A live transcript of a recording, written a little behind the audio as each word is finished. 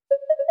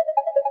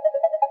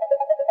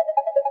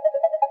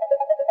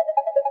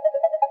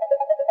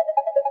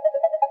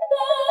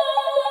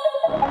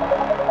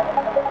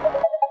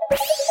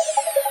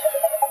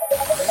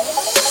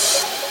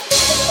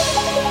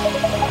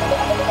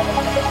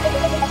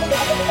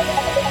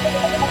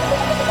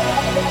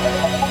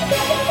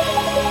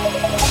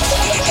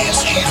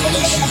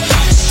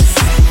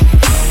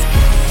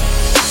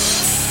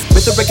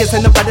arrogance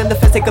and the right in the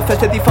fence. They confess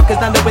to these fuckers,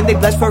 not knowing they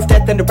blessed first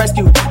death and the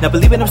rescue. Now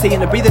believing I'm seeing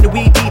and breathing the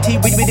weed, DT,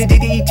 read with the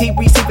DDET,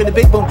 receiving the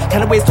big boom.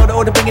 Kinda way start the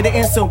order, bringing it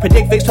in soon.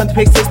 Predict Vicks, trying to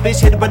pick this bitch,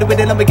 hit it, run it with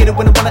it, I'ma get it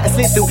when I wanna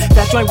sleep through.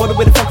 That joint water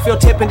with a funk feel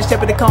tip and the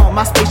ship of the cone.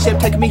 My spaceship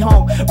taking me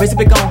home, raise a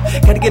big on.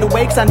 Gotta get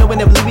away, cause I know when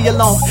they leave me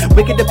alone.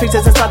 Wicked the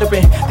pictures inside of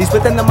it. These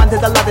within the mind,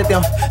 there's a lot of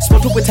them.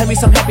 Smoke to would tell me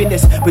some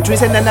happiness, but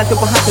dreams and not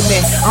behind the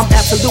man. I'm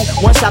absolute,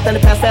 one shot, then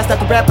the pass fast, not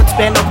the rap, but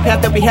span on the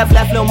path that we have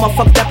left. Little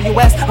motherfucker, that your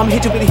ass. I'ma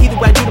hit you with a heat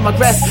right due to my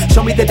grass.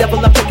 Show me the devil,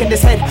 I'm taking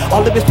his head.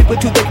 All of his people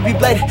too, they can be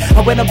bled.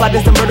 I went about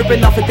this, the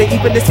murdering off it, they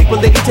even the sequel,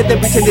 they each of them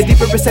reaching the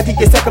deeper percentage.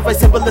 Your sacrifice,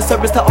 symbol of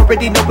service to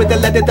already know with the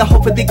letter, the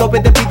hope for the go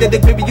with the beat, the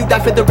degree you die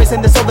for the race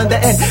and the soul in the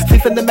end. Flee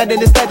from the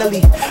madness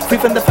steadily, free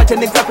from the fight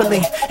and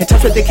exampling. In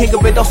touch with the king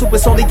of it, also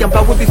with solely, I'm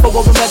bowing before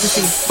over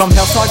majesty. From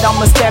hell's hard,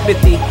 I'ma stab at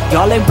thee.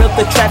 Y'all ain't built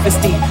the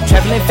travesty,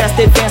 traveling fast,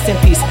 advancing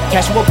peace.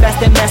 Casual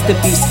blast and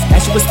masterpiece,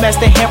 as you was smashed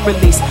the hand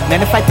release.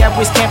 Man, if I that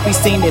which can't be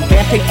seen, and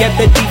band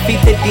together,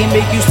 defeat the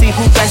demon. You see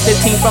who backs the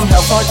team. From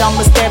hell's hard,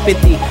 I'ma stab at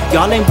thee.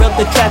 Y'all ain't built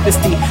the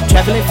travesty,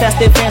 traveling fast,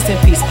 advancing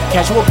peace.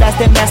 Casual blast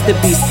and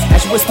masterpiece,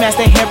 as you was smashed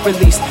the hand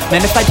release.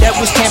 Man, if I that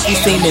which can't be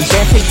seen, and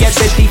band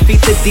together,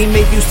 defeat the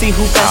demon. You see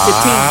who backs the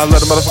team. I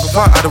let a motherfucker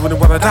fly. I don't really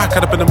wanna die.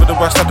 Caught up in the middle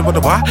where I started with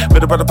a why.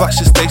 Better by the block,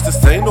 shit stays the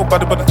same.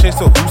 Nobody but a change,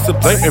 so who's to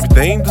blame?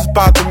 Everything just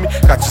bothering me.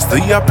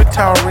 Consciously, I've been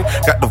towering.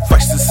 Got the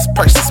vices,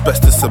 prices,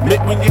 best to submit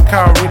when you're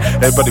cowering.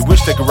 Everybody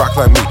wish they could rock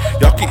like me.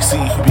 Y'all can't see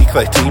who be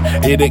clay team.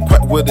 It ain't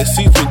quite what it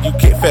seems when you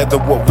can't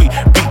fathom what we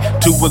beat.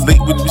 Too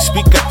elite when we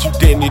speak. Got you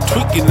damn near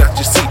tweaking out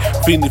your seat.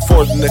 Feeling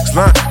for the next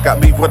line. Got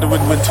me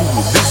wondering when to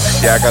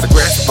release. Yeah, I got a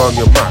grasp on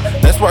your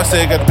mind. That's why I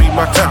say I gotta be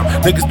my time.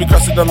 Niggas be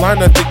crossing the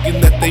line, I'm thinking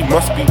that they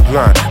must be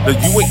blind. No,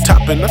 you ain't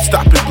topping, I'm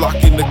stopping,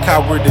 blocking the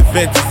coward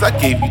advances. I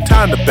gave you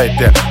time to back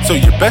down, so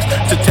you're best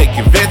to take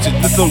advantage.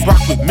 Listen, rock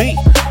with me,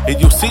 and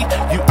you'll see,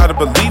 you ought to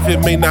believe it.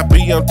 May not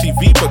be on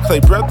TV, but Clay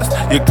Brothers,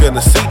 you're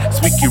gonna see.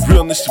 Speaking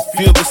realness, you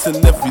feel this in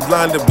every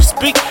line that we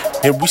speak.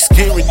 And we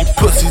scaring you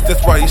pussies,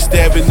 that's why you're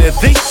stabbing at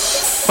thee.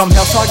 From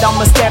hell's hard,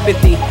 I'ma stab at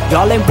thee.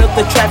 Y'all ain't built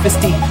the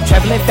travesty,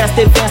 traveling fast,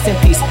 advancing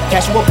peace.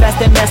 Casual blast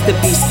and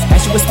masterpiece,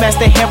 as you was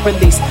smashed the hand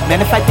release.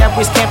 Man, if I that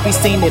which can't be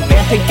seen, and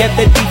band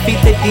together, defeat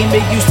the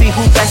demon. You see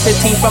who backs the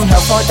team. From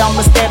hell's hard,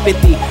 I'ma stab at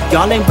thee.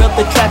 Y'all ain't built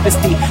the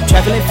travesty,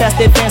 traveling fast,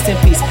 advancing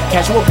peace.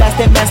 Casual blast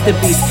and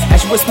masterpiece,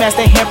 as you was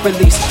smashed the hand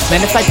release.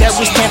 Man, if I that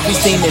which can't be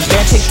seen, and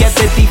band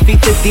together,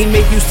 defeat the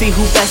demon. You see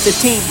who backs the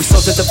team. We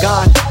soldiers of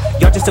God.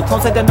 Y'all just the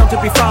clones that don't know to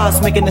be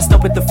frost, making the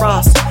snow with the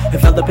frost.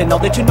 Enveloping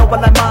all that you know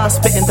while I'm lost,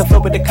 spitting the flow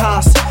with the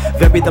cost.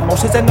 Vary the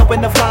motions and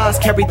open the flaws,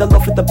 carry the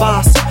loaf with the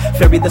boss.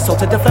 Ferry the soul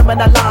to the flame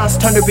when I lost.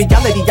 Turn the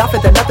reality off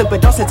at nothing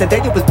but nonsense. And day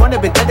you was born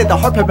and dead in the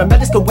heart.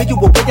 Paramedics go win you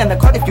away on the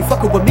card if you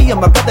fucking with me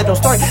and my brother don't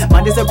start.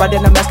 Mine is a ride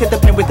and I'm asking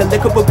the pain with the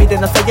liquor will beat.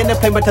 And I'm saying the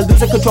pain but to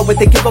lose control with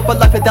the give up a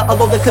life with the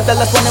alone liquor the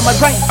last one in my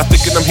brain. I'm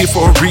thinking I'm here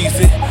for a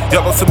reason.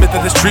 Y'all don't submit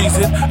that it's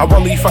treason. I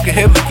wanna leave fucking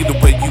head leaking the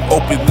way you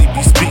openly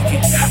be speaking.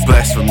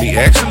 Blasphemy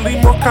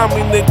actually more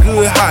common than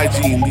good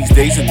hygiene these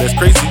days, and that's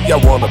crazy. I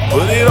wanna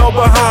put it all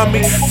behind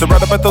me.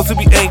 Surrounded by those who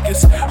be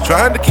anxious,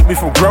 trying to keep me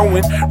from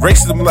growing.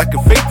 Racism like a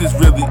faith is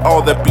really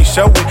all that be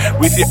showing.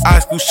 With your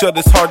eyes glued shut,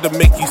 it's hard to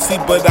make you see,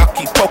 but I'll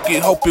keep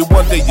poking, hoping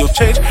one day you'll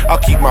change. I'll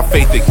keep my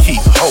faith and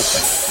keep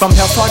hoping. From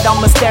hell's hard,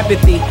 I'ma stab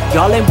at thee.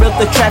 Y'all ain't built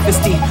the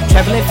travesty,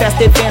 traveling fast,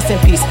 advancing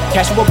peace.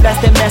 Casual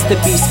blast and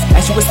masterpiece,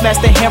 as you was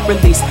smashed the hand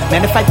release.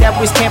 Man, if I that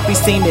which can't be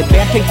seen, and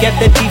band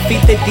together,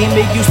 defeat the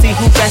demon. You see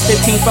who backs the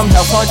team. From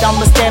hell's hard,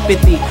 I'ma stab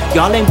at thee.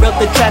 Y'all ain't built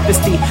the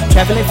travesty,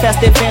 traveling fast,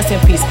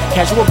 advancing peace.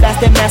 Casual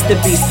blast and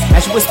masterpiece,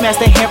 as you was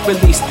smashed the hand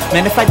release.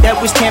 Man, if I that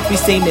which can't be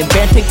seen, and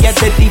band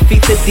together,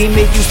 defeat the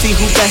demon. You see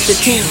who backs the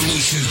team.